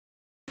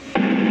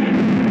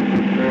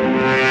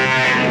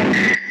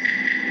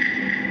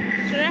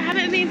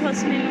been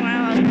posting in a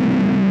while.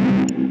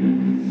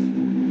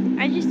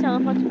 I just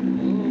teleported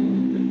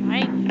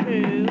right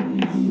through.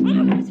 Oh my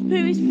god, it's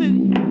Pooh, it's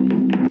Pooh.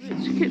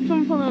 It keeps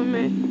on following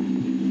me.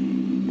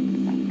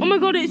 Oh my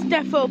god, it's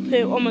defo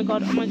Pooh. Oh my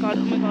god, oh my god,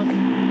 oh my god.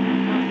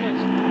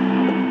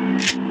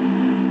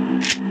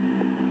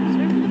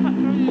 Sorry for the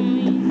background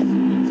noise.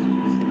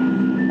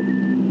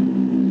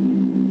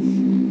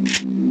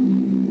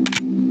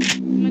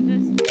 My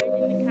dad's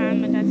driving the car.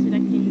 My dad said I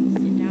can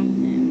sit down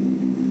with him.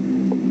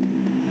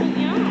 But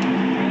yeah.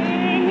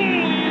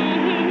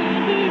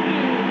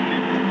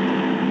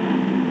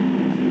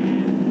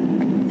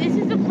 This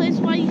is a place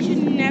where you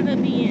should never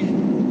be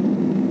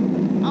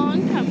in.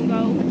 On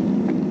Camgo.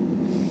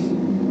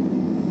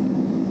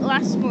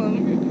 Last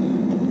month,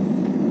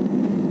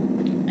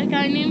 a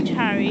guy named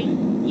Harry,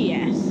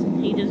 yes,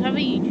 he does have a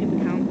YouTube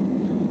account.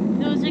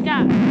 There was a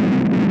guy,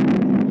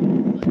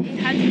 but he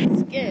had his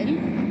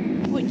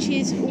skin, which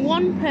is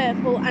one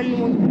purple and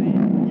one grey.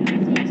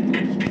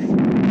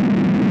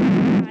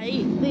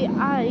 The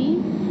eye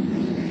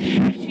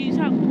shoots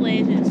out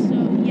lasers, so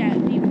yeah,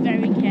 be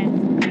very careful.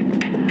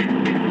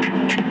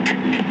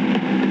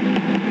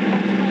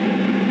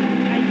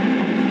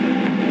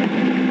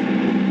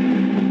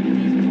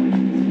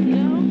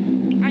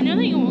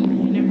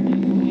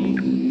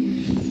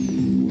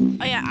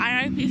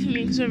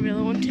 Because I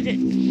really wanted it.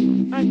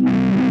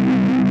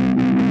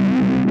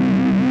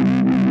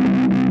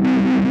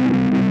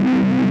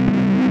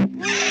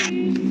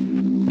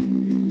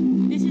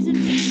 This isn't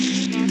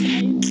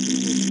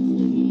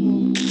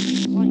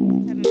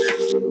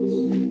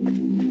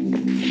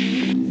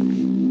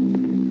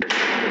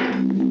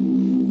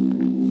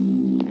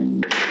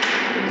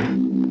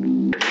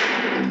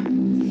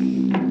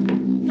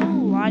the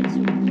lights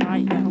are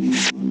right now.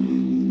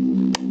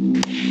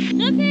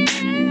 Okay,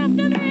 I've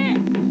done it!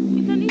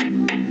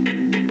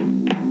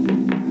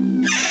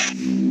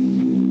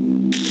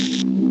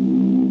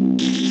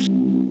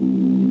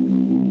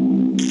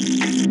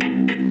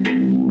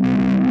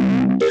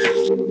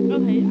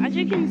 As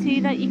you can see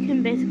that you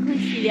can basically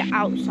see the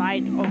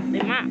outside of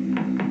the map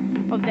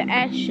of the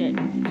airship.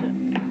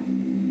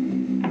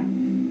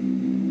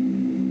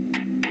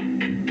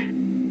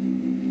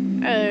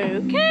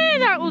 Okay,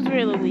 that was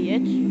really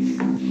weird.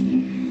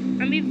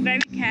 And be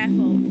very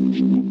careful.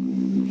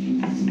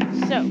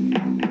 So, oh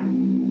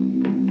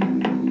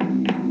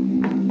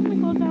my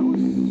god, that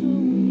was so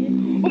weird.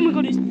 Oh my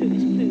god, it's Pooh,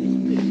 it's Pooh, it's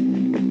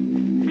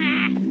Pooh.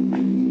 Ah!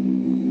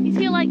 You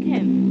feel like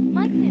him?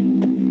 Like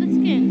him? The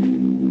skin.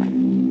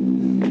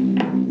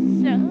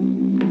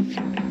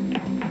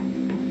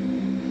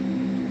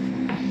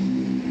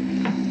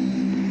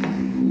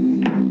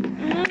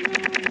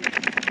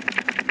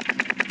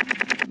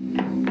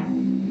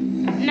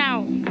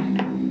 Now,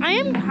 I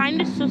am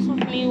kind of sus of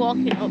me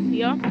walking up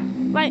here.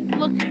 Like,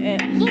 look at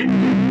it. Look.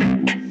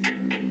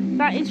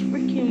 That is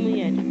freaking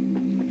weird.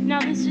 Now,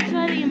 this is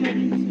where the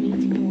emergency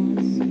meeting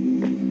was.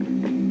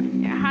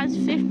 It has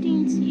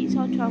 15 seats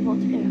or 12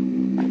 altogether.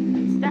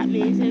 So that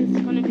means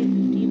it's going to be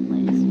 15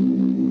 plays.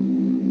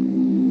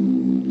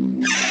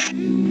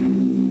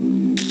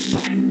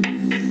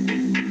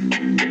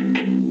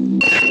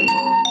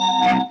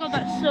 Oh god,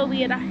 that's so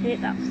weird. I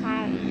hate that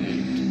sound.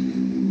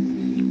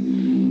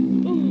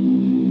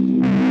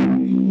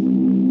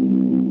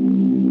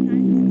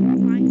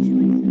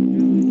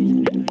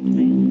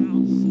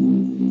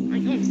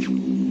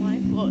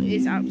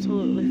 Is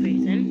absolutely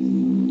freezing.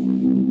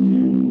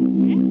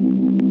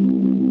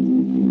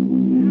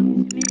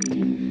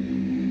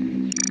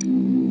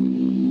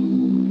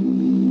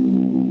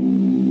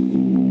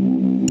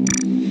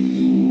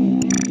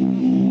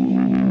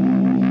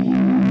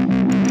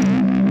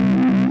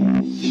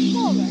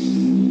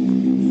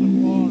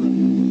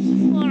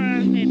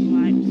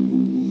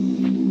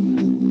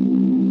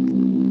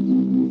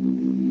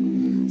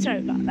 Sorry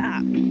about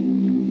that.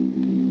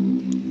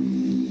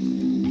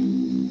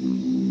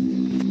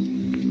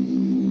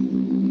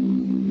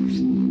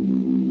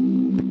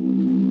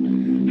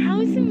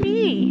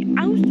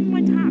 I was doing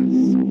my task.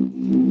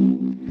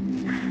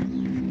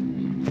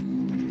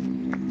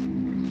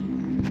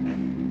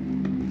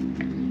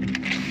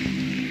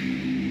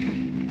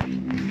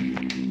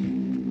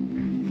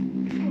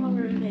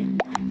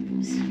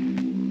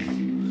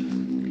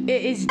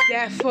 It is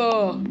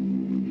therefore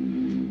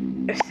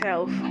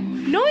itself.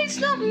 No, it's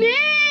not me!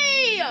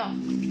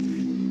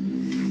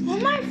 Oh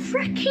my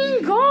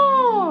freaking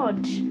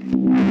god!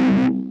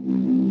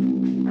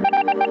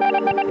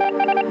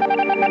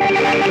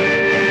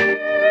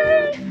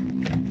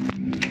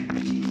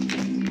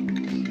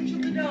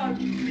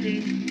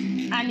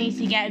 I need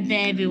to get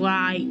baby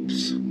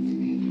wipes.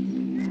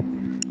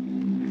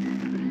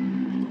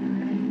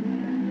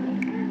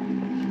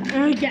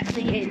 Oh, get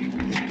me in.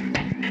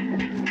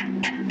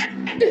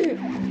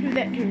 Do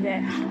that, do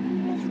that.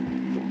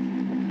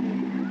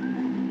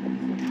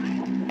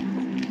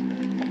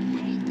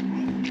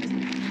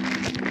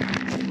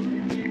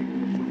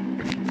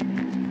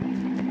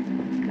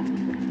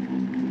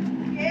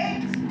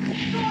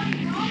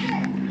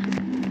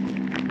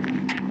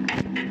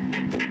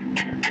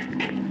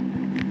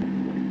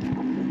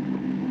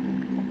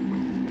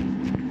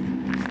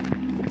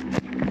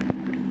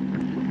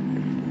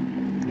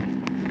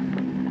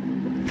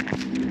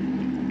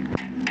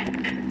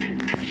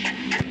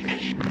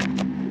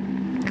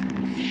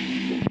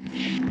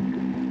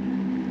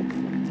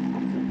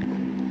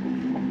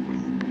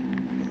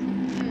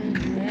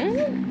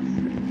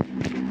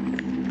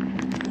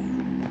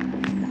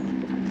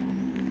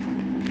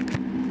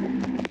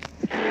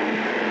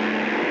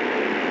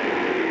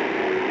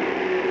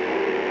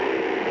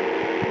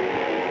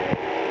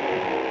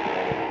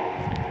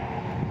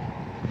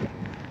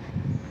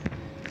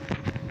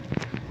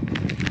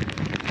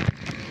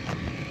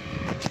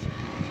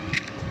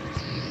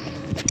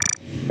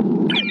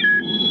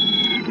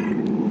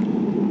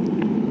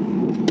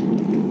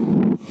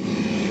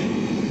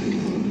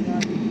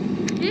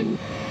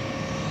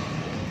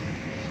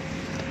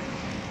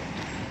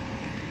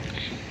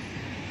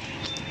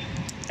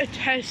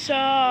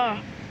 Tessa.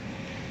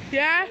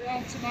 Yeah? Get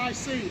onto my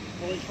seat,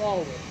 pull it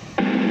forward.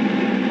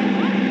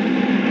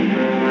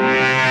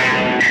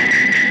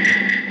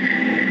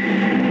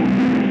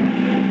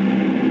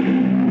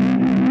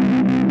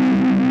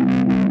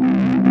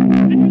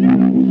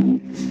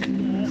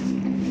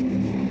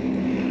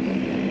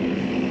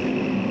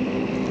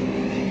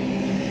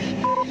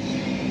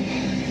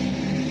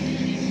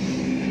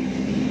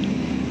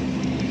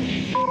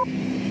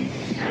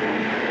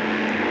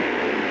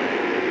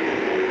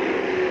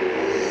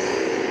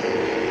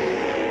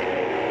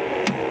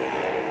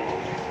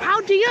 How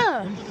do you?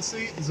 Under the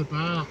seat there's a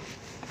bar.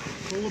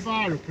 Pull the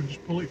bar up and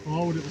just pull it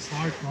forward, it'll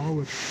slide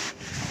forward.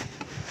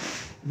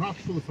 You might have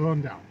to put the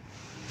phone down.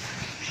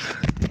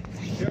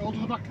 Get hold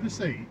of the back of the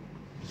seat.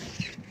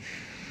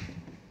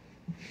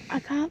 I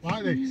can't.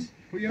 Like this.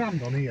 Put your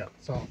hand on here,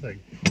 sort of thing.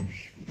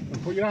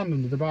 And put your hand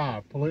under the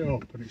bar, pull it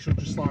up, and it should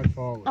just slide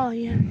forward. Oh,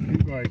 yeah.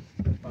 Keep going.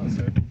 That's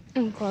it.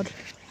 Oh, God.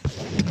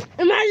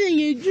 Imagine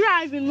you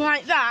driving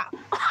like that.